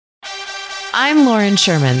I'm Lauren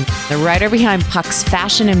Sherman, the writer behind Puck's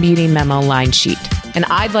Fashion and Beauty Memo line sheet, and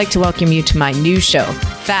I'd like to welcome you to my new show,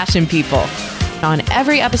 Fashion People. On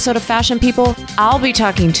every episode of Fashion People, I'll be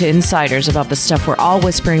talking to insiders about the stuff we're all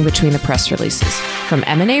whispering between the press releases, from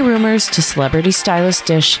M&A rumors to celebrity stylist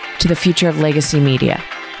dish to the future of legacy media.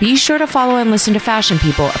 Be sure to follow and listen to Fashion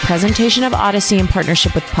People, a presentation of Odyssey in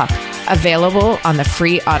partnership with Puck, available on the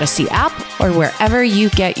free Odyssey app or wherever you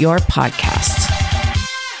get your podcasts.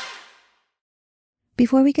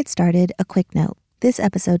 Before we get started, a quick note. This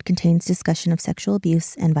episode contains discussion of sexual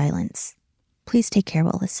abuse and violence. Please take care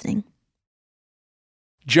while listening.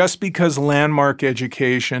 Just because landmark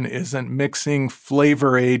education isn't mixing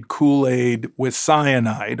Flavor Aid Kool-Aid with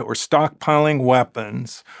cyanide or stockpiling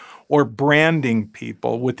weapons or branding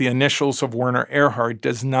people with the initials of Werner Erhard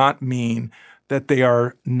does not mean that they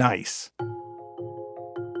are nice.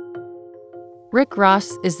 Rick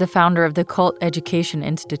Ross is the founder of the Cult Education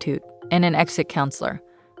Institute and an exit counselor.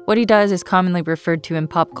 What he does is commonly referred to in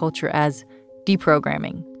pop culture as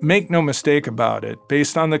deprogramming. Make no mistake about it,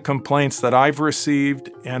 based on the complaints that I've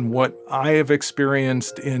received and what I have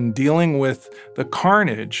experienced in dealing with the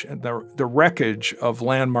carnage and the wreckage of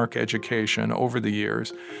landmark education over the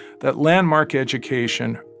years, that landmark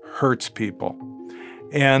education hurts people.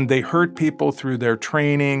 And they hurt people through their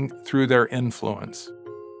training, through their influence.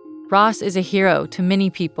 Ross is a hero to many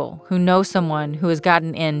people who know someone who has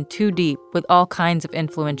gotten in too deep with all kinds of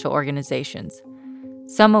influential organizations,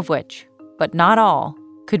 some of which, but not all,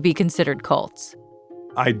 could be considered cults.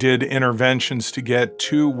 I did interventions to get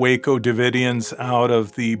 2 Waco Davidians out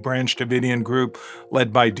of the Branch Davidian group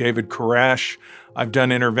led by David Koresh. I've done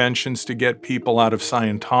interventions to get people out of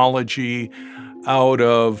Scientology, out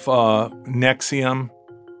of NXIVM.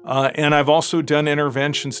 And I've also done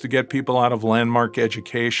interventions to get people out of landmark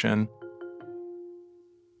education.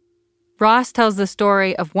 Ross tells the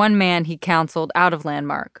story of one man he counseled out of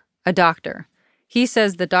Landmark, a doctor. He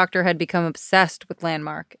says the doctor had become obsessed with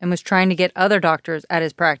Landmark and was trying to get other doctors at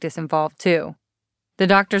his practice involved too. The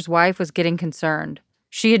doctor's wife was getting concerned.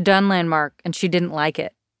 She had done Landmark and she didn't like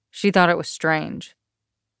it. She thought it was strange.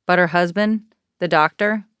 But her husband, the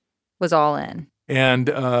doctor, was all in.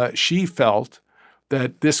 And she felt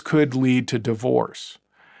that this could lead to divorce.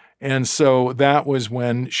 And so that was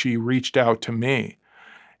when she reached out to me.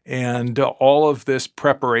 And all of this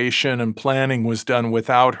preparation and planning was done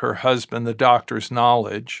without her husband, the doctor's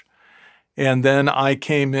knowledge. And then I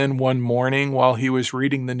came in one morning while he was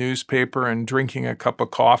reading the newspaper and drinking a cup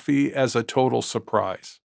of coffee as a total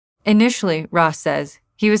surprise. Initially, Ross says,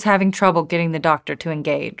 he was having trouble getting the doctor to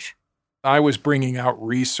engage. I was bringing out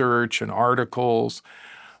research and articles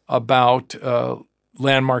about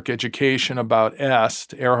landmark education, about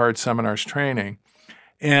EST, Erhard Seminars Training.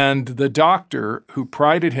 And the doctor, who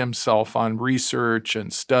prided himself on research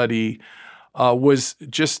and study, was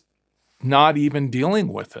just not even dealing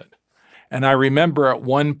with it. And I remember at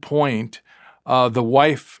one point, the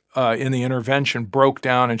wife in the intervention broke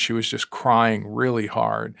down and she was just crying really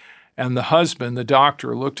hard. And the husband, the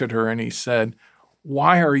doctor, looked at her and he said,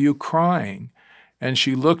 "Why are you crying?" And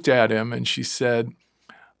she looked at him and she said,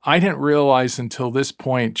 "I didn't realize until this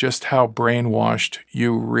point just how brainwashed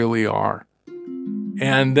you really are."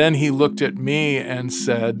 And then he looked at me and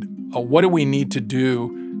said, "What do we need to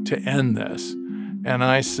do to end this?" And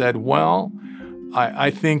I said, "Well, I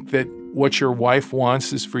think that what your wife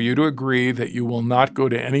wants is for you to agree that you will not go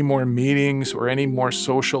to any more meetings or any more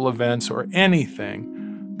social events or anything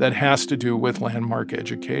that has to do with landmark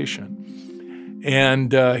education."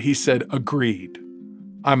 And he said, "Agreed.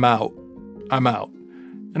 I'm out. I'm out."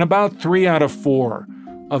 And about 3 out of 4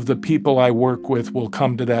 of the people I work with will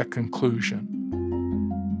come to that conclusion.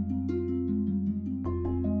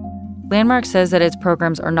 Landmark says that its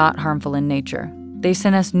programs are not harmful in nature. They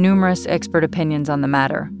send us numerous expert opinions on the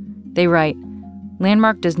matter. They write,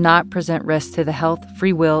 Landmark does not present risks to the health,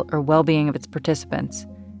 free will, or well-being of its participants.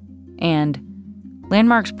 And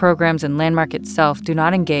Landmark's programs and Landmark itself do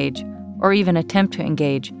not engage, or even attempt to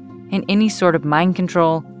engage, in any sort of mind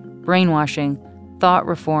control, brainwashing, thought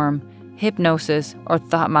reform, hypnosis, or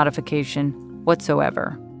thought modification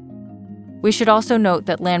whatsoever. We should also note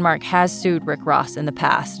that Landmark has sued Rick Ross in the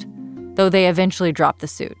past, though they eventually dropped the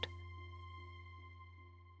suit.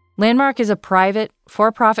 Landmark is a private,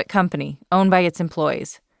 for-profit company owned by its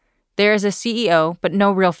employees. There is a CEO, but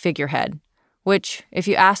no real figurehead, which, if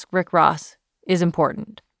you ask Rick Ross, is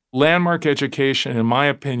important. Landmark education, in my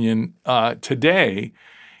opinion, today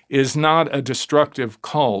is not a destructive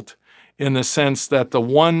cult in the sense that the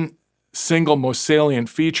one single most salient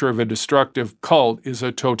feature of a destructive cult is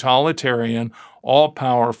a totalitarian,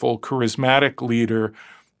 all-powerful, charismatic leader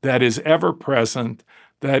that is ever present,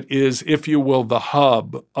 that is, if you will, the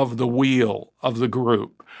hub of the wheel of the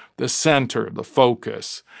group, the center, the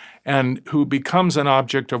focus, and who becomes an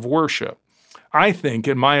object of worship. I think,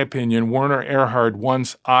 in my opinion, Werner Erhard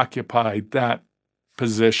once occupied that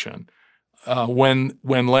position when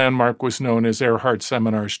Landmark was known as Erhard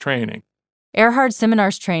Seminars Training. Erhard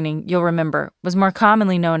Seminars Training, you'll remember, was more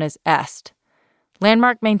commonly known as EST.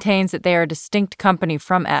 Landmark maintains that they are a distinct company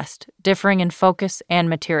from EST, differing in focus and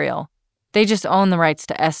material. They just own the rights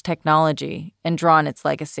to EST technology and draw on its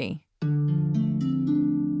legacy.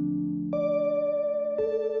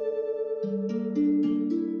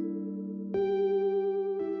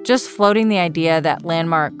 Just floating the idea that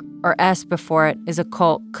Landmark, or S before it, is a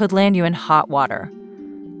cult could land you in hot water.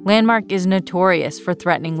 Landmark is notorious for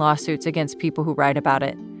threatening lawsuits against people who write about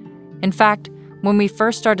it. In fact, when we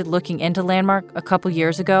first started looking into Landmark a couple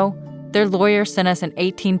years ago, their lawyer sent us an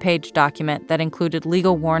 18-page document that included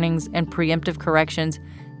legal warnings and preemptive corrections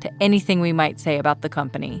to anything we might say about the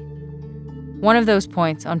company. One of those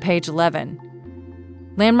points on page 11,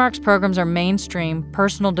 Landmark's programs are mainstream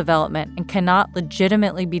personal development and cannot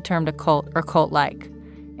legitimately be termed a cult or cult-like.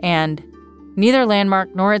 And neither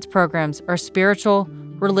Landmark nor its programs are spiritual,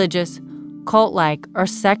 religious, cult-like, or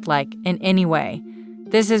sect-like in any way.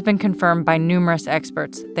 This has been confirmed by numerous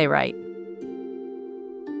experts, they write.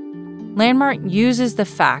 Landmark uses the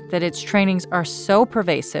fact that its trainings are so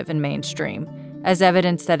pervasive and mainstream as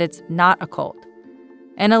evidence that it's not a cult.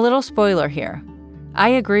 And a little spoiler here. I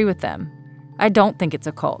agree with them. I don't think it's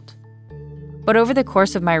a cult. But over the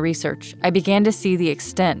course of my research, I began to see the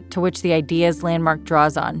extent to which the ideas Landmark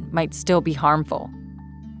draws on might still be harmful.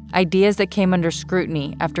 Ideas that came under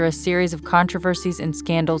scrutiny after a series of controversies and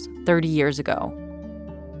scandals 30 years ago.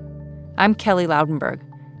 I'm Kelly Loudenberg.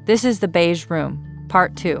 This is The Beige Room,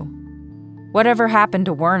 Part 2. Whatever happened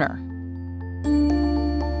to Werner?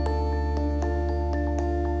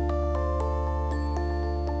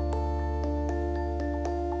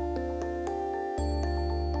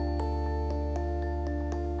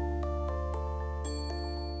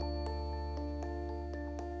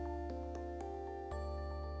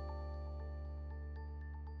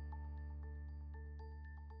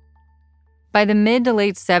 By the mid to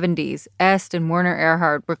late 70s, Est and Werner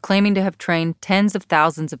Erhard were claiming to have trained tens of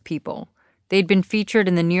thousands of people. They'd been featured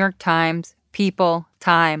in the New York Times, People,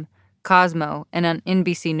 Time, Cosmo, and on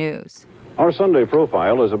NBC News. Our Sunday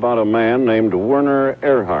profile is about a man named Werner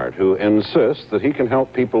Erhard who insists that he can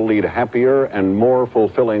help people lead happier and more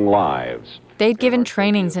fulfilling lives. They'd given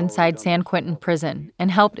trainings inside San Quentin prison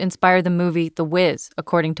and helped inspire the movie The Wiz,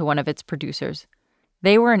 according to one of its producers.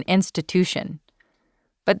 They were an institution.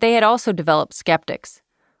 But they had also developed skeptics.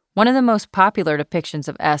 One of the most popular depictions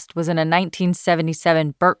of Est was in a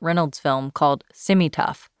 1977 Burt Reynolds film called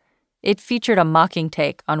Semi-Tough. It featured a mocking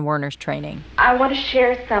take on Werner's training. I want to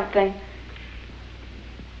share something.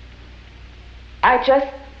 I just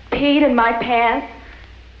peed in my pants,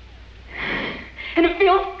 and it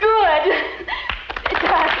feels good. It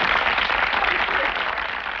does.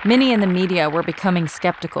 Many in the media were becoming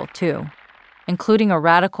skeptical, too, including a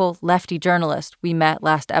radical lefty journalist we met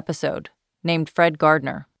last episode named Fred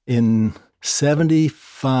Gardner. In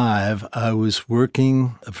 1975, I was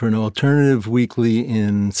working for an alternative weekly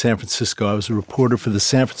in San Francisco. I was a reporter for the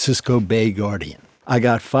San Francisco Bay Guardian. I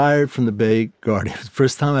got fired from the Bay Guardian. It was the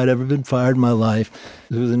first time I'd ever been fired in my life.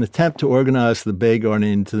 It was an attempt to organize the Bay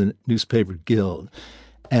Guardian into the newspaper guild.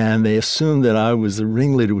 And they assumed that I was the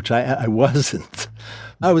ringleader, which I wasn't.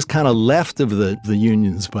 I was kind of left of the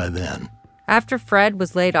unions by then. After Fred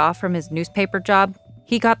was laid off from his newspaper job,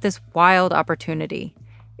 he got this wild opportunity.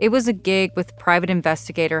 It was a gig with private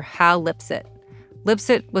investigator Hal Lipsett.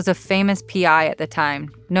 Lipsett was a famous PI at the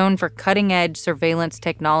time, known for cutting-edge surveillance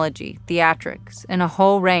technology, theatrics, and a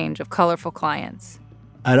whole range of colorful clients.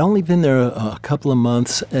 I'd only been there a couple of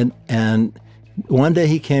months, and one day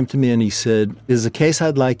he came to me and he said, "There's a case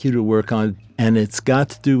I'd like you to work on, and it's got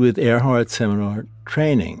to do with Erhard Seminar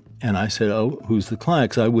Training." And I said, "Oh, who's the client?"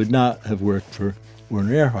 Because I would not have worked for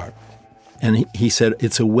Werner Erhard. And he said,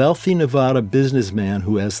 "It's a wealthy Nevada businessman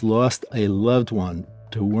who has lost a loved one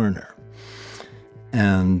to Werner."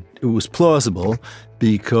 And it was plausible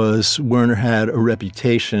because Werner had a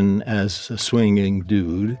reputation as a swinging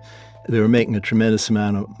dude. They were making a tremendous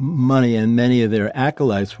amount of money, and many of their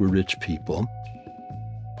acolytes were rich people.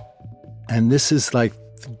 And this is like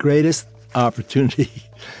the greatest opportunity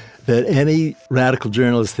that any radical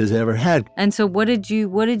journalist has ever had. And so what did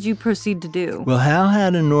you proceed to do? Well, Hal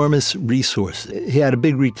had enormous resources. He had a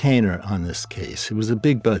big retainer on this case. It was a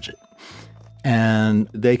big budget. And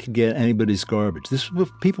they could get anybody's garbage.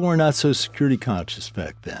 People were not so security conscious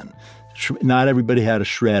back then. Not everybody had a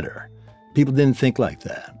shredder. People didn't think like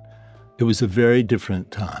that. It was a very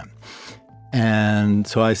different time. And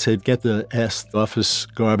so I said, get the office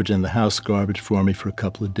garbage and the house garbage for me for a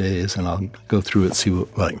couple of days, and I'll go through it and see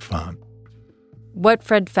what I can find. What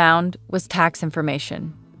Fred found was tax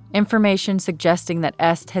information. Information suggesting that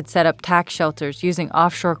Est had set up tax shelters using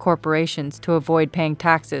offshore corporations to avoid paying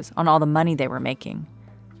taxes on all the money they were making.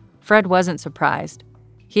 Fred wasn't surprised.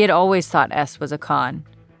 He had always thought Est was a con.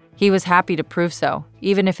 He was happy to prove so,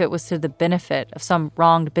 even if it was to the benefit of some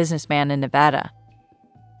wronged businessman in Nevada.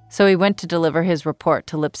 So he went to deliver his report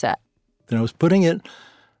to Lipset. And I was putting it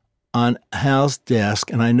on Hal's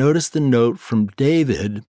desk, and I noticed a note from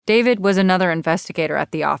David. David was another investigator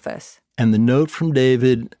at the office. And the note from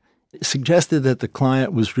David suggested that the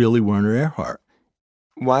client was really Werner Erhard.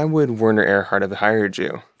 Why would Werner Erhard have hired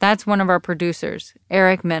you? That's one of our producers,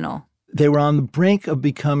 Eric Minnell. They were on the brink of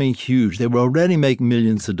becoming huge. They were already making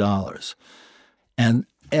millions of dollars. And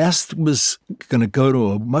Est was going to go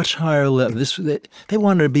to a much higher level. They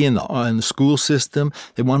wanted to be in the school system.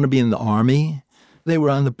 They wanted to be in the Army. They were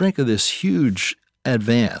on the brink of this huge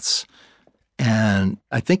advance. And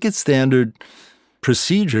I think it's standard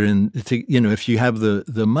procedure, if you have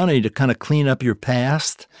the money to kind of clean up your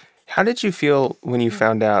past. How did you feel when you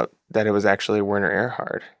found out that it was actually Werner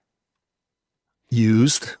Erhard?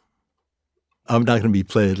 Used. I'm not going to be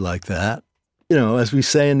played like that. As we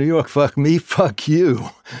say in New York, fuck me, fuck you.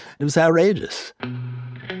 It was outrageous.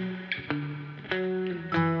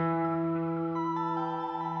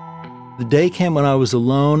 The day came when I was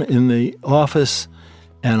alone in the office,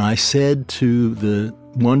 and I said to the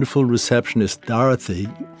wonderful receptionist, Dorothy,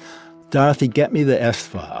 get me the Est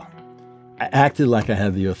file. I acted like I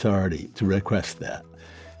had the authority to request that.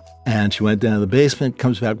 And she went down to the basement,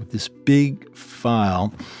 comes back with this big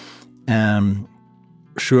file, and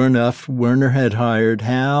sure enough, Werner had hired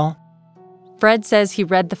Hal. Fred says he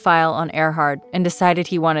read the file on Erhard and decided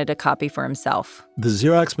he wanted a copy for himself. The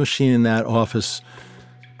Xerox machine in that office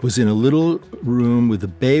was in a little room with a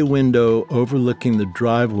bay window overlooking the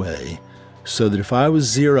driveway, so that if I was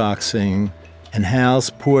Xeroxing and Hal's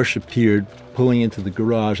Porsche appeared pulling into the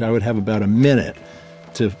garage, I would have about a minute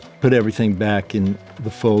to put everything back in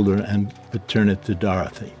the folder and return it to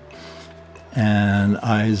Dorothy. And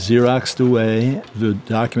I Xeroxed away the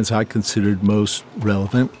documents I considered most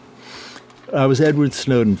relevant. I was Edward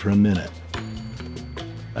Snowden for a minute.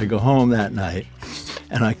 I go home that night,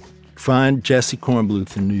 and I find Jesse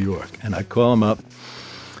Kornbluth in New York, and I call him up,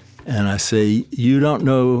 and I say, you don't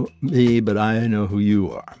know me, but I know who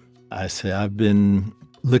you are. I say, I've been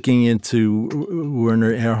looking into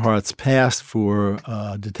Werner Erhard's past for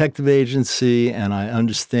a detective agency, and I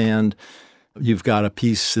understand you've got a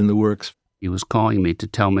piece in the works. He was calling me to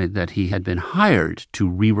tell me that he had been hired to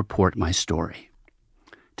re-report my story,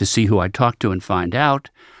 to see who I talked to and find out,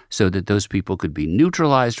 so that those people could be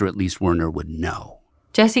neutralized, or at least Werner would know.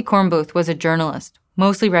 Jesse Kornbluth was a journalist,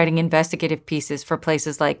 mostly writing investigative pieces for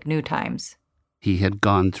places like New Times. He had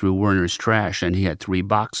gone through Werner's trash, and he had 3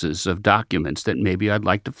 boxes of documents that maybe I'd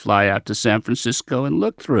like to fly out to San Francisco and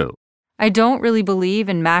look through. I don't really believe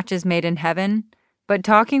in matches made in heaven, but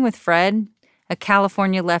talking with Fred, a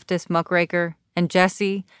California leftist muckraker, and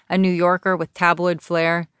Jesse, a New Yorker with tabloid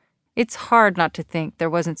flair, it's hard not to think there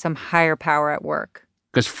wasn't some higher power at work.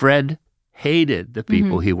 Because Fred hated the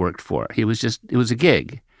people he worked for. It was a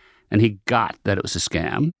gig, and he got that it was a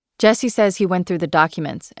scam. Jesse says he went through the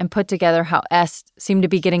documents and put together how Est seemed to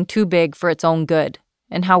be getting too big for its own good,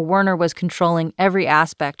 and how Werner was controlling every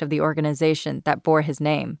aspect of the organization that bore his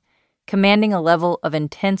name, commanding a level of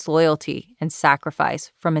intense loyalty and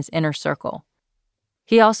sacrifice from his inner circle.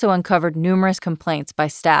 He also uncovered numerous complaints by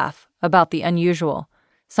staff about the unusual,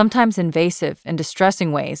 sometimes invasive and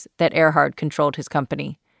distressing ways that Erhard controlled his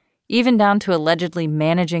company, even down to allegedly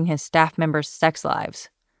managing his staff members' sex lives.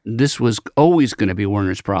 This was always going to be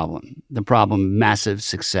Werner's problem, the problem of massive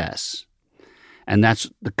success. And that's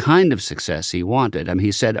the kind of success he wanted. I mean,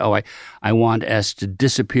 he said, I want Est to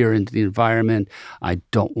disappear into the environment. I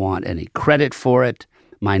don't want any credit for it.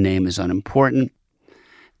 My name is unimportant.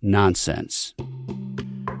 Nonsense.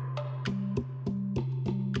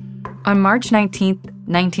 On March 19th,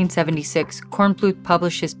 1976, Kornbluth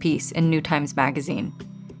published his piece in New Times magazine.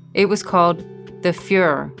 It was called The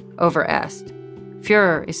Führer over Est.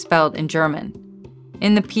 Führer is spelled in German.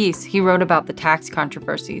 In the piece, he wrote about the tax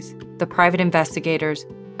controversies, the private investigators,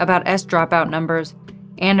 about Est dropout numbers,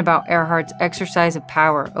 and about Erhard's exercise of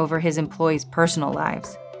power over his employees' personal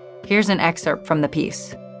lives. Here's an excerpt from the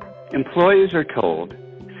piece. Employees are told,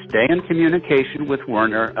 stay in communication with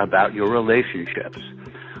Werner about your relationships,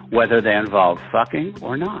 whether they involve fucking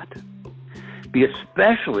or not. Be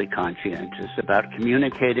especially conscientious about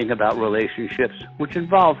communicating about relationships which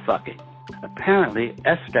involve fucking. Apparently,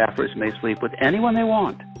 S staffers may sleep with anyone they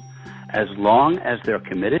want, as long as their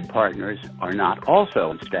committed partners are not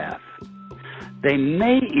also on staff. They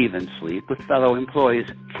may even sleep with fellow employees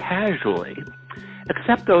casually,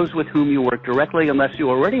 except those with whom you work directly, unless you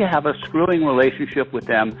already have a screwing relationship with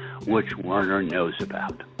them, which Werner knows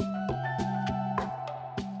about.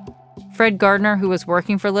 Fred Gardner, who was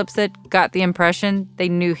working for Lipset, got the impression they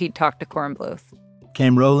knew he'd talked to Kornbluth.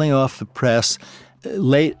 Came rolling off the press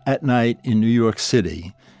late at night in New York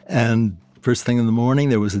City. And first thing in the morning,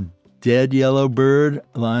 there was a dead yellow bird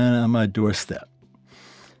lying on my doorstep.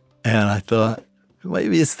 And I thought,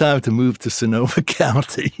 maybe it's time to move to Sonoma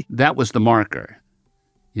County. That was the marker.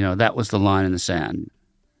 You know, that was the line in the sand.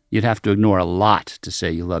 You'd have to ignore a lot to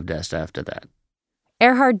say you loved Est after that.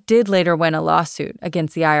 Earhart did later win a lawsuit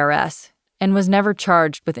against the IRS and was never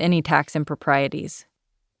charged with any tax improprieties.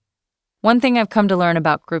 One thing I've come to learn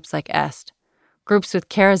about groups like Est, groups with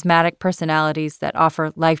charismatic personalities that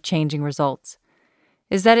offer life-changing results,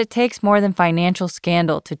 is that it takes more than financial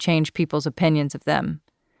scandal to change people's opinions of them.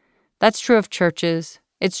 That's true of churches.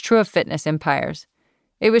 It's true of fitness empires.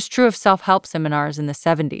 It was true of self-help seminars in the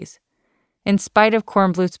 70s. In spite of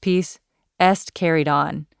Kornbluth's piece, Est carried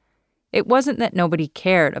on. It wasn't that nobody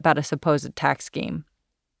cared about a supposed tax scheme.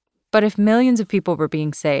 But if millions of people were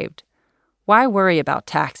being saved, why worry about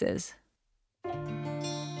taxes?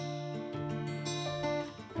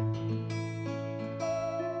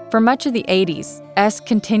 For much of the 80s, Est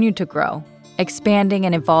continued to grow, expanding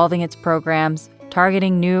and evolving its programs,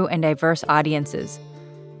 targeting new and diverse audiences.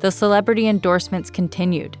 The celebrity endorsements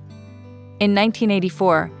continued. In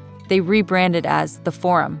 1984, they rebranded as The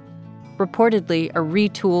Forum, reportedly a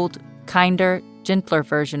retooled, kinder, gentler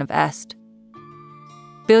version of Est.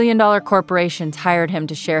 Billion-dollar corporations hired him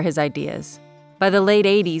to share his ideas. By the late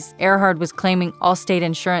 80s, Earhart was claiming Allstate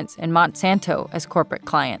Insurance and Monsanto as corporate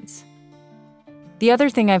clients. The other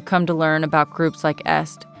thing I've come to learn about groups like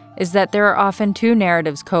Est is that there are often two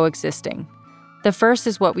narratives coexisting. The first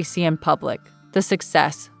is what we see in public, the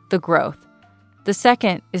success, the growth. The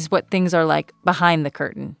second is what things are like behind the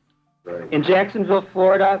curtain. In Jacksonville,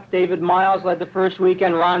 Florida, David Miles led the first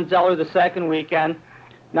weekend, Ron Zeller the second weekend,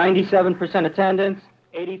 97% attendance,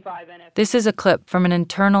 85 NFL. This is a clip from an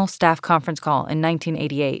internal staff conference call in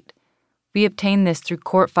 1988. We obtained this through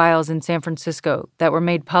court files in San Francisco that were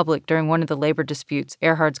made public during one of the labor disputes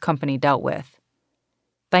Earhart's company dealt with.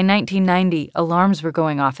 By 1990, alarms were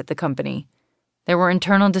going off at the company. There were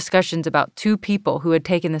internal discussions about 2 people who had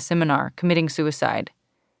taken the seminar committing suicide.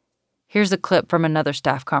 Here's a clip from another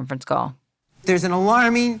staff conference call. There's an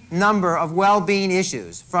alarming number of well-being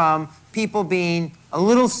issues, from people being a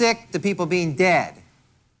little sick to people being dead.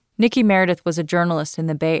 Nikki Meredith was a journalist in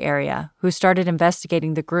the Bay Area who started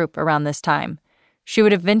investigating the group around this time. She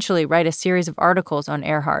would eventually write a series of articles on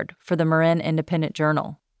Earhart for the Marin Independent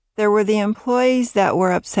Journal. There were the employees that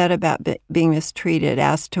were upset about being mistreated,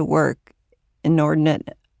 asked to work an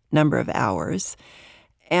inordinate number of hours,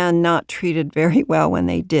 and not treated very well when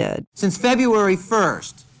they did. Since February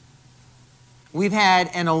 1st, we've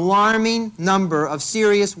had an alarming number of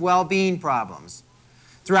serious well-being problems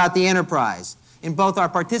throughout the enterprise, in both our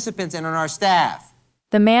participants and on our staff.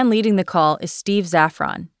 The man leading the call is Steve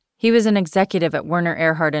Zaffron. He was an executive at Werner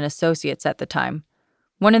Earhart and Associates at the time,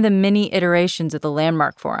 one of the many iterations of the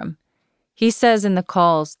Landmark Forum. He says in the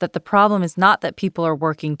calls that the problem is not that people are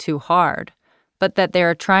working too hard, but that they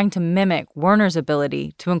are trying to mimic Werner's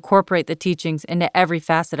ability to incorporate the teachings into every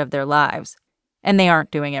facet of their lives, and they aren't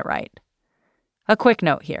doing it right. A quick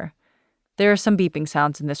note here. There are some beeping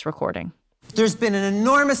sounds in this recording. There's been an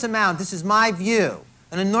enormous amount, this is my view,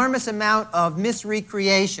 an enormous amount of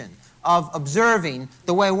misrecreation, of observing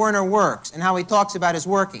the way Werner works and how he talks about his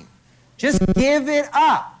working. Just give it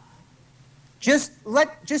up. Just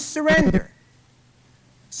surrender.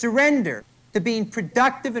 Surrender to being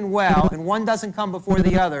productive and well, and one doesn't come before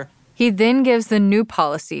the other. He then gives the new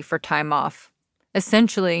policy for time off,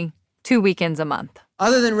 essentially 2 weekends a month.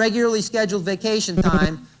 Other than regularly scheduled vacation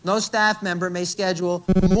time, no staff member may schedule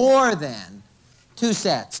more than two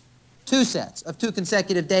sets of 2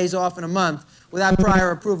 consecutive days off in a month without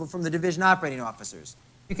prior approval from the division operating officers.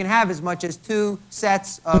 You can have as much as 2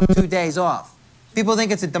 sets of 2 days off. People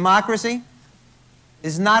think it's a democracy.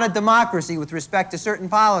 It's not a democracy with respect to certain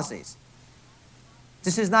policies.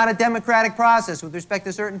 This is not a democratic process with respect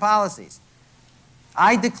to certain policies.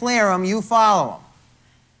 I declare them, you follow them.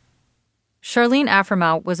 Charlene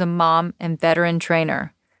Affermau was a mom and veteran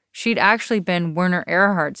trainer. She'd actually been Werner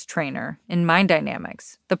Earhart's trainer in Mind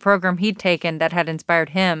Dynamics, the program he'd taken that had inspired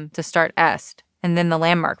him to start Est and then the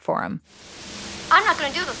Landmark Forum. I'm not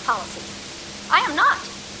going to do those policies. I am not.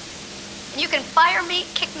 And you can fire me,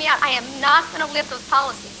 kick me out. I am not going to live those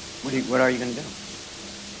policies. What are you going to do?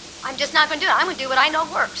 I'm just not going to do it. I'm going to do what I know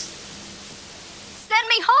works. Send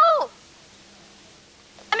me home.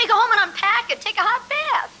 Let me go home and unpack it, take a hot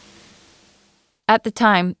bath. At the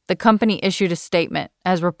time, the company issued a statement,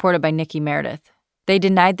 as reported by Nikki Meredith. They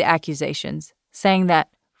denied the accusations, saying that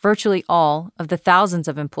virtually all of the thousands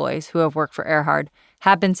of employees who have worked for Erhard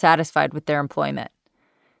have been satisfied with their employment.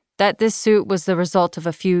 That this suit was the result of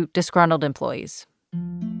a few disgruntled employees.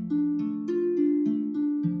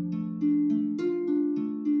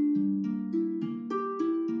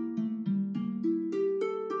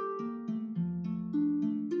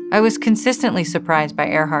 I was consistently surprised by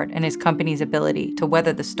Erhard and his company's ability to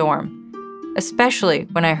weather the storm, especially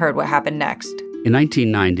when I heard what happened next. In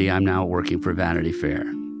 1990, I'm now working for Vanity Fair.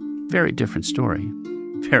 Very different story,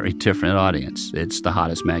 very different audience. It's the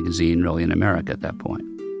hottest magazine really in America at that point.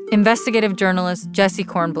 Investigative journalist Jesse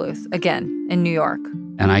Kornbluth, again, in New York.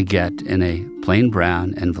 And I get in a plain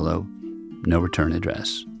brown envelope, no return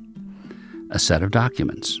address, a set of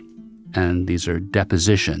documents. And these are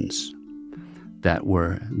depositions that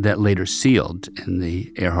later sealed in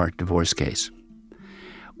the Erhard divorce case.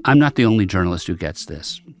 I'm not the only journalist who gets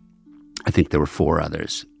this. I think there were 4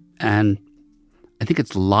 others. And I think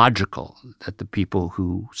it's logical that the people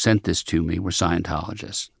who sent this to me were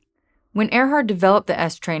Scientologists. When Erhard developed the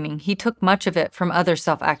S training, he took much of it from other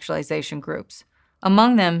self-actualization groups,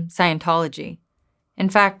 among them Scientology. In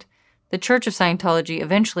fact, the Church of Scientology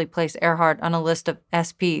eventually placed Erhard on a list of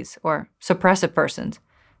SPs, or suppressive persons,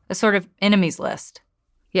 a sort of enemies list.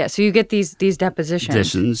 Yeah, so you get these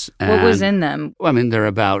depositions. What was in them? Well, I mean, they're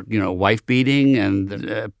about, wife beating, and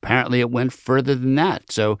apparently it went further than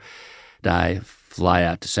that. So I fly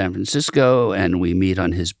out to San Francisco, and we meet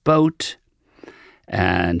on his boat,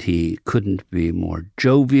 and he couldn't be more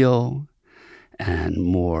jovial and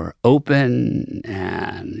more open,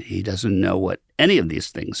 and he doesn't know what any of these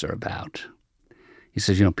things are about. He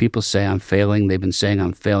says, people say I'm failing. They've been saying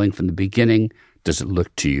I'm failing from the beginning. Does it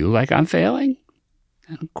look to you like I'm failing?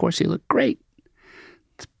 And of course, he looked great.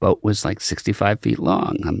 The boat was like 65 feet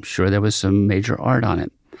long. I'm sure there was some major art on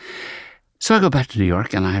it. So I go back to New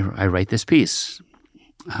York and I write this piece,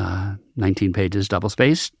 19 pages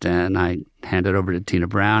double-spaced, and I hand it over to Tina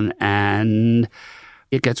Brown, and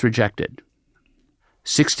it gets rejected.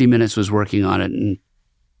 60 Minutes was working on it, and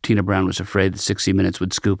Tina Brown was afraid that 60 Minutes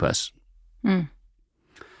would scoop us.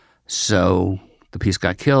 So the piece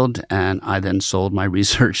got killed, and I then sold my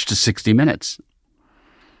research to 60 Minutes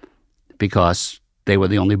because they were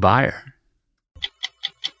the only buyer.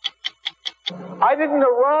 I didn't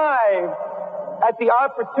arrive at the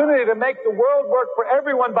opportunity to make the world work for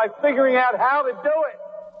everyone by figuring out how to do it.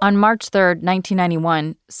 On March 3rd,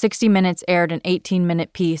 1991, 60 Minutes aired an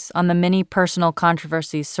 18-minute piece on the many personal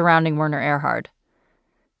controversies surrounding Werner Erhard.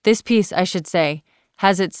 This piece, I should say,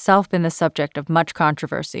 has itself been the subject of much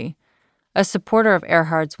controversy. A supporter of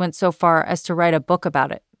Erhard's went so far as to write a book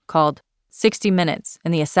about it called 60 Minutes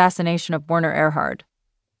and the Assassination of Werner Erhard.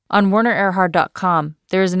 On WernerErhard.com,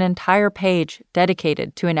 there is an entire page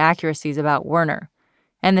dedicated to inaccuracies about Werner,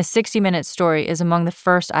 and the 60 Minutes story is among the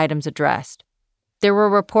first items addressed. There were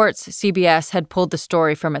reports CBS had pulled the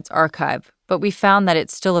story from its archive, but we found that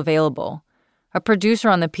it's still available. A producer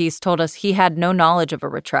on the piece told us he had no knowledge of a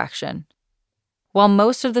retraction. While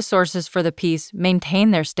most of the sources for the piece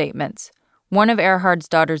maintain their statements, one of Erhard's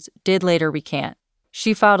daughters did later recant.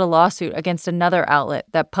 She filed a lawsuit against another outlet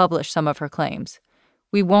that published some of her claims.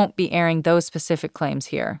 We won't be airing those specific claims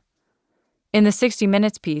here. In the 60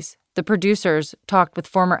 Minutes piece, the producers talked with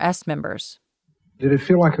former S members. Did it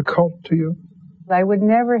feel like a cult to you? I would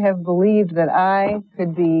never have believed that I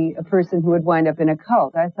could be a person who would wind up in a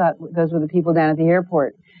cult. I thought those were the people down at the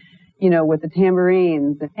airport, with the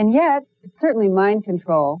tambourines. And yet, certainly mind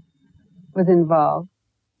control was involved.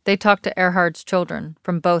 They talked to Erhard's children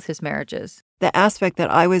from both his marriages. The aspect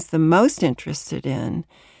that I was the most interested in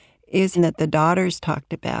is that the daughters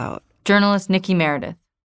talked about journalist Nikki Meredith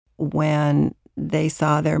when they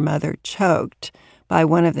saw their mother choked by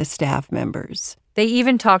one of the staff members. They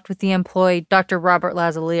even talked with the employee, Dr. Robert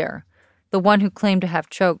Lazalier, the one who claimed to have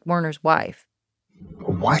choked Werner's wife.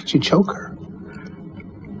 Why'd you choke her?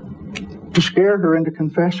 To scare her into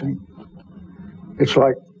confessing. It's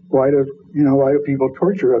like, why do people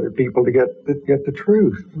torture other people to get the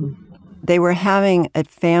truth? They were having a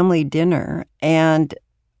family dinner, and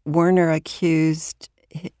Werner accused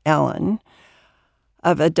Ellen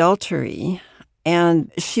of adultery,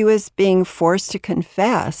 and she was being forced to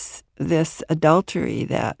confess this adultery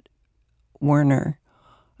that Werner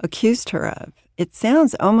accused her of it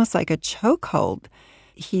sounds almost like a chokehold.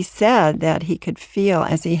 He said that he could feel,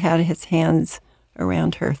 as he had his hands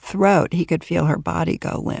around her throat, he could feel her body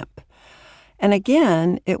go limp. And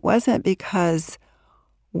again, it wasn't because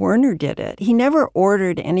Werner did it. He never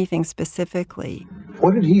ordered anything specifically.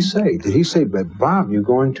 What did he say? Did he say, but Bob, you're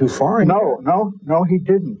going too far? No, he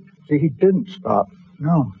didn't. See, he didn't stop.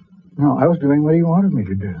 No, I was doing what he wanted me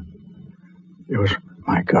to do. It was,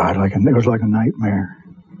 my God, it was like a nightmare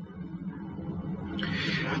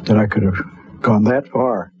that I could have gone that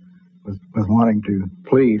far with wanting to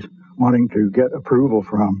please, wanting to get approval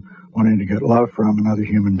from, wanting to get love from another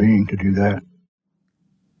human being to do that.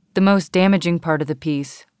 The most damaging part of the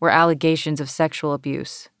piece were allegations of sexual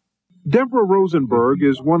abuse. Deborah Rosenberg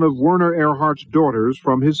is one of Werner Erhardt's daughters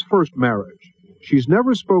from his first marriage. She's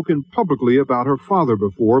never spoken publicly about her father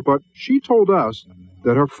before, but she told us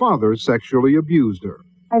that her father sexually abused her.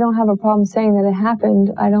 I don't have a problem saying that it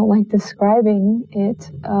happened. I don't like describing it,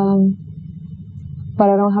 but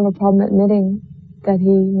I don't have a problem admitting that he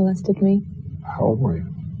molested me. How old were you?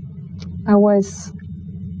 I was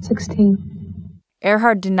 16.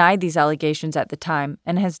 Erhardt denied these allegations at the time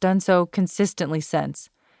and has done so consistently since.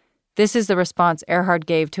 This is the response Erhardt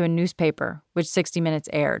gave to a newspaper, which 60 Minutes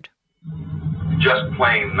aired. Just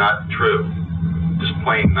plain not true. Just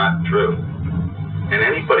plain not true. And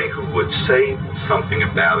anybody who would say something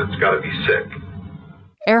about it's got to be sick.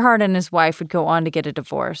 Erhardt and his wife would go on to get a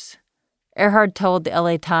divorce. Erhardt told the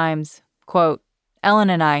LA Times, quote, "Ellen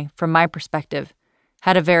and I, from my perspective,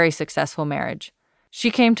 had a very successful marriage. She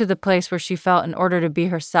came to the place where she felt in order to be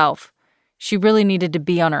herself, she really needed to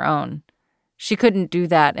be on her own. She couldn't do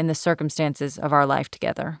that in the circumstances of our life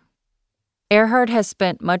together." Erhardt has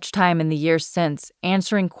spent much time in the years since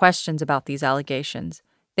answering questions about these allegations.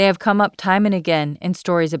 They have come up time and again in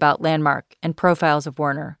stories about Landmark and profiles of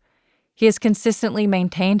Werner. He has consistently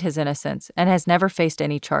maintained his innocence and has never faced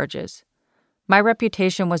any charges. "My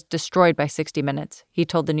reputation was destroyed by 60 Minutes," he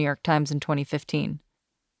told the New York Times in 2015.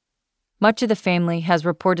 Much of the family has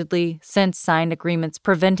reportedly since signed agreements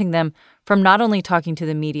preventing them from not only talking to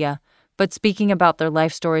the media, but speaking about their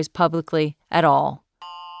life stories publicly at all.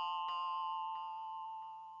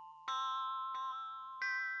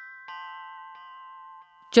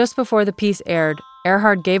 Just before the piece aired,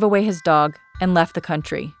 Erhardt gave away his dog and left the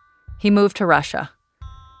country. He moved to Russia.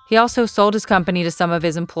 He also sold his company to some of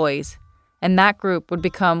his employees, and that group would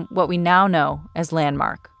become what we now know as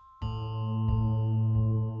Landmark.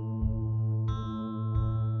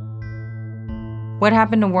 What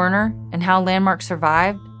happened to Werner and how Landmark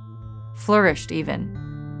survived, flourished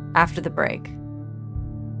even, after the break.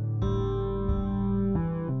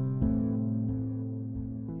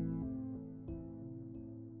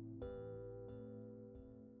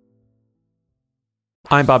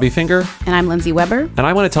 I'm Bobby Finger. And I'm Lindsay Weber. And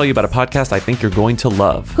I want to tell you about a podcast I think you're going to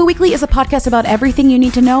love. Who Weekly is a podcast about everything you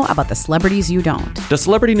need to know about the celebrities you don't. Does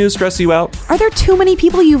celebrity news stress you out? Are there too many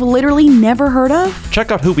people you've literally never heard of?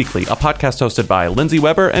 Check out Who Weekly, a podcast hosted by Lindsay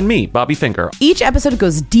Weber and me, Bobby Finger. Each episode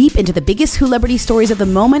goes deep into the biggest celebrity stories of the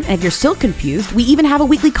moment, and if you're still confused, we even have a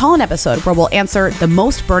weekly call-in episode where we'll answer the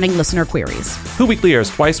most burning listener queries. Who Weekly airs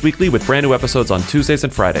twice weekly with brand new episodes on Tuesdays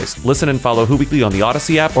and Fridays. Listen and follow Who Weekly on the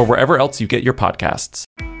Odyssey app or wherever else you get your podcasts.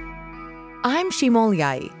 I'm Shimol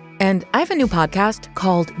Yai, and I have a new podcast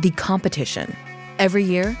called The Competition. Every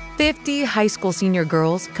year, 50 high school senior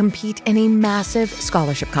girls compete in a massive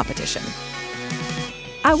scholarship competition.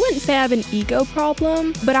 I wouldn't say I have an ego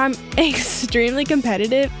problem, but I'm extremely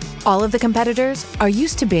competitive. All of the competitors are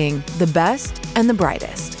used to being the best and the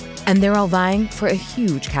brightest, and they're all vying for a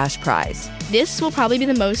huge cash prize. This will probably be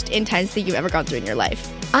the most intense thing you've ever gone through in your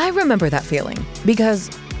life. I remember that feeling because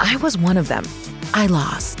I was one of them. I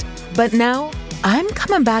lost. But now, I'm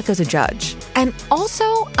coming back as a judge and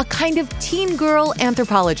also a kind of teen girl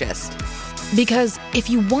anthropologist. Because if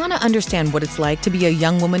you want to understand what it's like to be a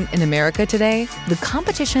young woman in America today, The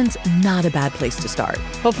Competition's not a bad place to start.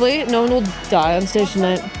 Hopefully, no one will die on stage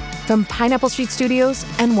tonight. From Pineapple Street Studios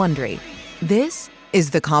and Wondery, this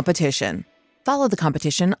is The Competition. Follow The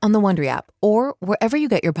Competition on the Wondery app or wherever you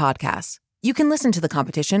get your podcasts. You can listen to The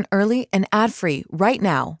Competition early and ad-free right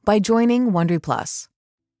now by joining Wondery Plus.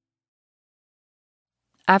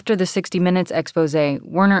 After the 60 Minutes expose,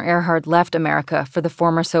 Werner Erhardt left America for the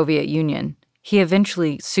former Soviet Union. He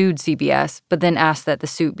eventually sued CBS, but then asked that the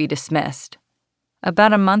suit be dismissed.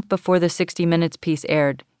 About a month before the 60 Minutes piece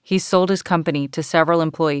aired, he sold his company to several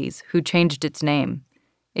employees who changed its name.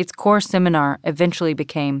 Its core seminar eventually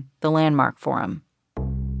became the Landmark Forum.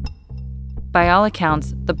 By all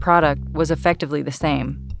accounts, the product was effectively the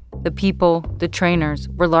same. The people, the trainers,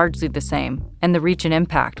 were largely the same, and the reach and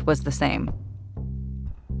impact was the same.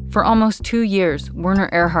 For almost 2 years, Werner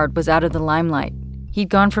Erhard was out of the limelight. He'd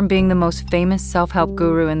gone from being the most famous self-help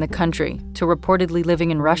guru in the country to reportedly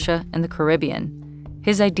living in Russia and the Caribbean.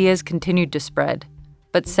 His ideas continued to spread,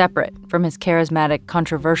 but separate from his charismatic,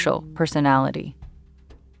 controversial personality.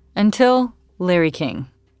 Until Larry King.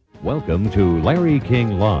 Welcome to Larry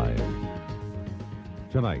King Live.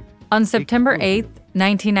 Tonight. On September 8th,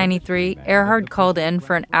 1993, Erhard called in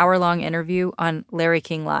for an hour-long interview on Larry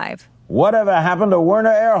King Live. Whatever happened to Werner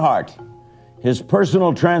Erhard? His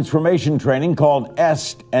personal transformation training called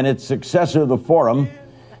EST and its successor, the Forum,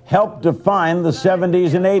 helped define the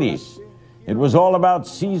 70s and 80s. It was all about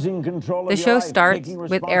seizing control of The your show life, starts taking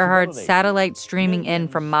with Erhard's satellite streaming in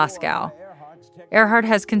from Moscow. Erhard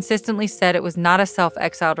has consistently said it was not a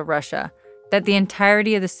self-exile to Russia, that the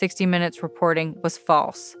entirety of the 60 Minutes reporting was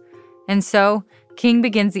false. And so, King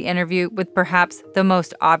begins the interview with perhaps the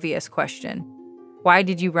most obvious question. Why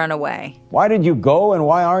did you run away? Why did you go and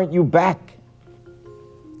why aren't you back?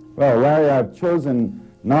 Well, Larry, I've chosen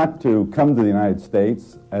not to come to the United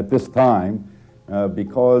States at this time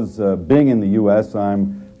because being in the U.S.,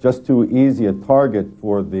 I'm just too easy a target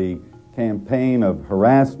for the campaign of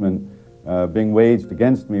harassment being waged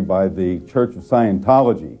against me by the Church of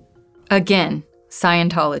Scientology. Again,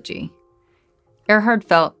 Scientology. Erhard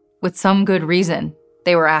felt, with some good reason,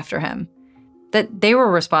 they were after him. That they were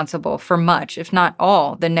responsible for much, if not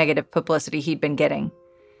all, the negative publicity he'd been getting.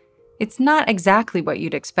 It's not exactly what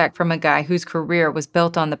you'd expect from a guy whose career was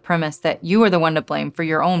built on the premise that you are the one to blame for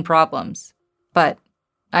your own problems. But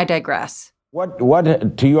I digress. What,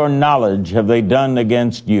 to your knowledge, have they done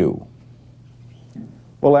against you?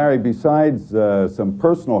 Well, Larry, besides some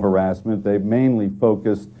personal harassment, they've mainly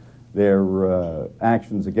focused their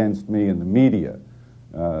actions against me in the media.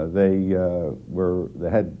 They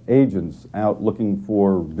had agents out looking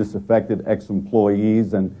for disaffected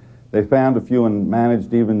ex-employees, and they found a few and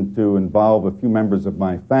managed even to involve a few members of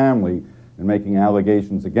my family in making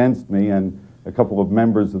allegations against me, and a couple of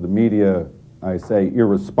members of the media, I say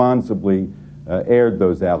irresponsibly, aired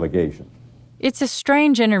those allegations. It's a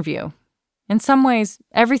strange interview. In some ways,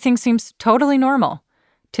 everything seems totally normal,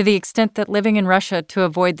 to the extent that living in Russia to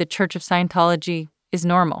avoid the Church of Scientology is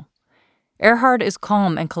normal. Erhard is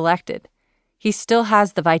calm and collected. He still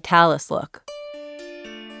has the Vitalis look.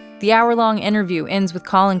 The hour-long interview ends with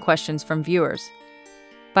call-in questions from viewers.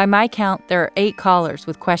 By my count, there are 8 callers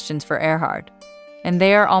with questions for Erhard, and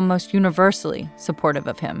they are almost universally supportive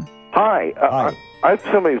of him. Hi. I'm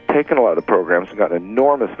somebody who's taken a lot of programs and got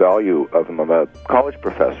enormous value of them. I'm a college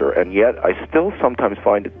professor, and yet I still sometimes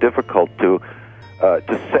find it difficult to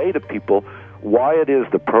say to people why it is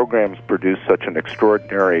the programs produce such an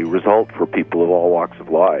extraordinary result for people of all walks of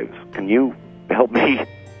lives. Can you help me?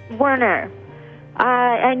 Werner,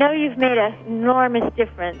 I know you've made an enormous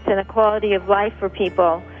difference in the quality of life for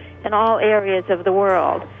people in all areas of the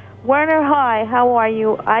world. Werner, hi, how are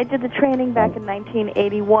you? I did the training back in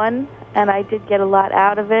 1981, and I did get a lot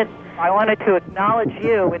out of it. I wanted to acknowledge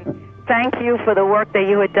you and thank you for the work that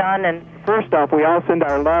you had done. And first off, we all send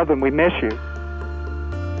our love and we miss you.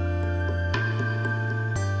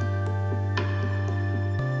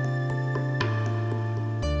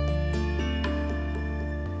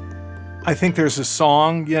 I think there's a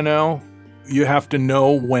song, you have to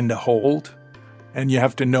know when to hold and you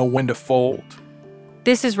have to know when to fold.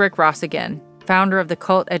 This is Rick Ross again, founder of the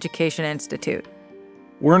Cult Education Institute.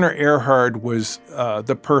 Werner Erhard was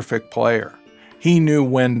the perfect player. He knew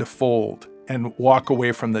when to fold and walk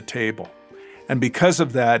away from the table. And because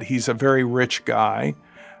of that, he's a very rich guy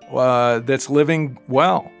that's living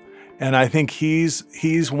well. And I think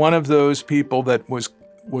he's one of those people that was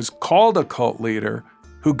called a cult leader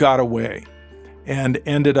who got away and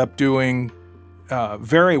ended up doing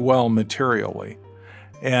very well materially.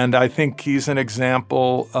 And I think he's an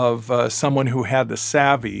example of someone who had the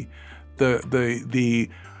savvy, the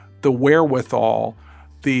wherewithal,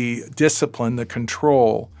 the discipline, the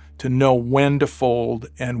control to know when to fold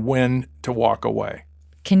and when to walk away.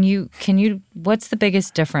 Can you? What's the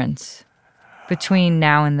biggest difference between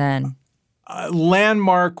now and then?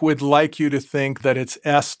 Landmark would like you to think that it's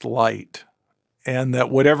Est light, and that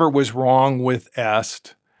whatever was wrong with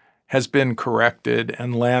Est has been corrected,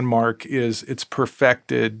 and Landmark is its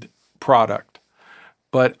perfected product.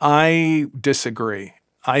 But I disagree.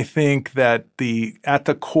 I think that at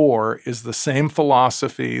the core is the same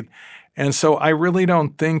philosophy, and so I really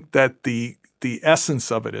don't think that the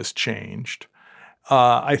essence of it has changed.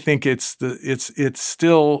 I think it's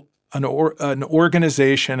still an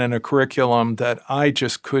organization and a curriculum that I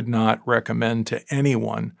just could not recommend to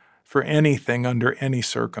anyone for anything under any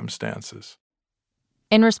circumstances.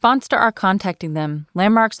 In response to our contacting them,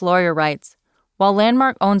 Landmark's lawyer writes, While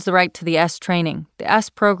Landmark owns the right to the S training, the S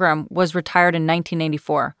program was retired in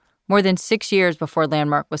 1984, more than 6 years before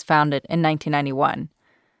Landmark was founded in 1991.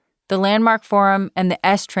 The Landmark Forum and the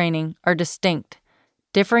S training are distinct,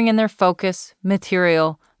 differing in their focus,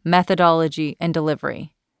 material, methodology, and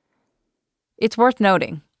delivery. It's worth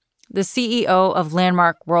noting, the CEO of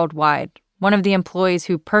Landmark Worldwide, one of the employees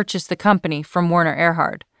who purchased the company from Werner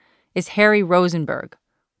Erhard, is Harry Rosenberg,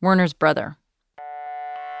 Werner's brother.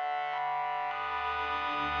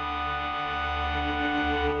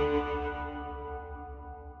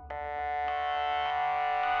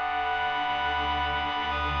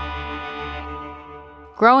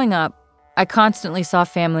 Growing up, I constantly saw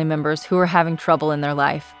family members who were having trouble in their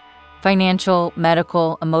life, financial,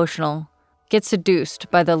 medical, emotional, get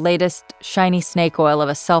seduced by the latest shiny snake oil of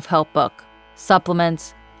a self-help book,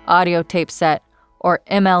 supplements, audio tape set, or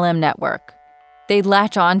MLM network. They'd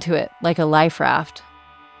latch onto it like a life raft.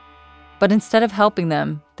 But instead of helping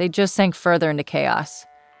them, they just sank further into chaos.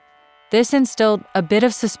 This instilled a bit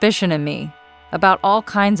of suspicion in me about all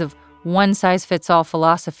kinds of one-size-fits-all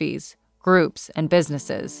philosophies, groups, and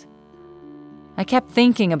businesses. I kept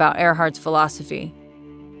thinking about Erhard's philosophy,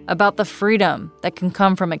 about the freedom that can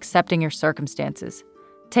come from accepting your circumstances,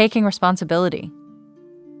 taking responsibility.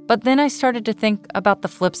 But then I started to think about the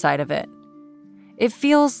flip side of it. It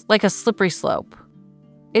feels like a slippery slope.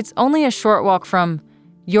 It's only a short walk from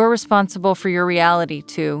you're responsible for your reality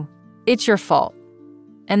to it's your fault.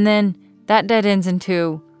 And then that dead ends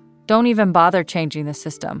into don't even bother changing the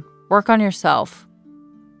system. Work on yourself.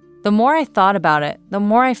 The more I thought about it, the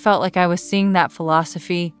more I felt like I was seeing that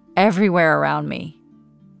philosophy everywhere around me.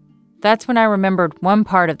 That's when I remembered one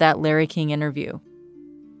part of that Larry King interview.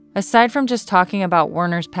 Aside from just talking about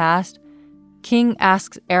Werner's past, King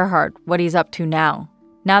asks Erhard what he's up to now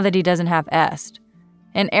that he doesn't have Est.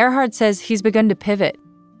 And Erhard says he's begun to pivot.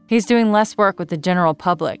 He's doing less work with the general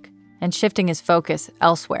public and shifting his focus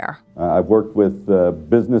elsewhere. I've worked with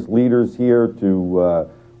business leaders here to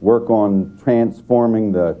work on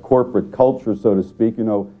transforming the corporate culture, so to speak. You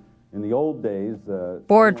know, in the old days...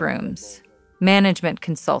 Boardrooms, management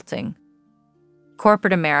consulting,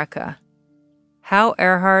 corporate America. How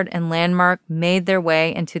Erhard and Landmark made their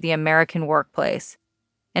way into the American workplace,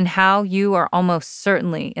 and how you are almost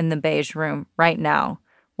certainly in the Beige Room right now,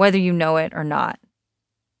 whether you know it or not.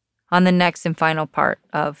 On the next and final part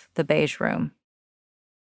of The Beige Room.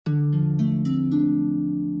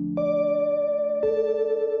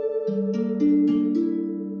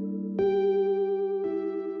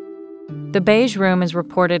 The Beige Room is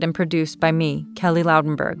reported and produced by me, Kelly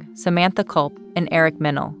Loudenberg, Samantha Culp, and Eric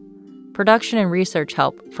Minnell. Production and research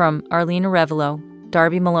help from Arlene Arevalo,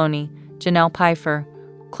 Darby Maloney, Janelle Pfeiffer,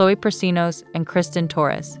 Chloe Persinos, and Kristen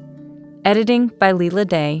Torres. Editing by Leela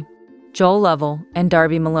Day, Joel Lovell, and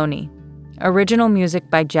Darby Maloney. Original music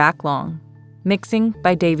by Jack Long. Mixing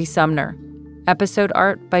by Davey Sumner. Episode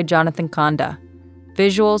art by Jonathan Konda.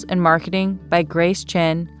 Visuals and marketing by Grace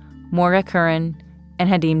Chen, Moira Curran, and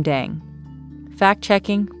Hadim Dang.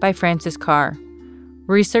 Fact-checking by Francis Carr.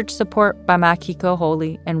 Research support by Makiko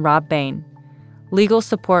Holy and Rob Bain. Legal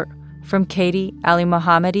support from Katie Ali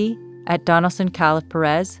Mohammadi at Donaldson Calif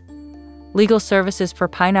Perez. Legal services for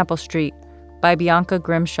Pineapple Street by Bianca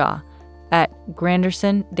Grimshaw at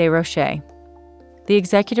Granderson de Rocher. The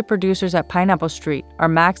executive producers at Pineapple Street are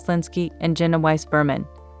Max Linsky and Jenna Weiss-Berman.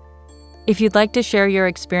 If you'd like to share your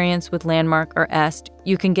experience with Landmark or Est,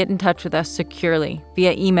 you can get in touch with us securely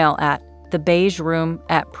via email at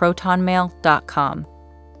thebeigeroom@protonmail.com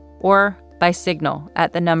or by signal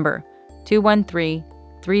at the number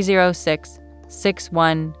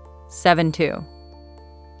 213-306-6172.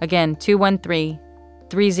 Again,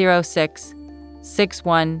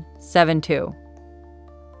 213-306-6172.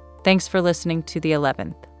 Thanks for listening to The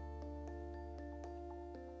 11th.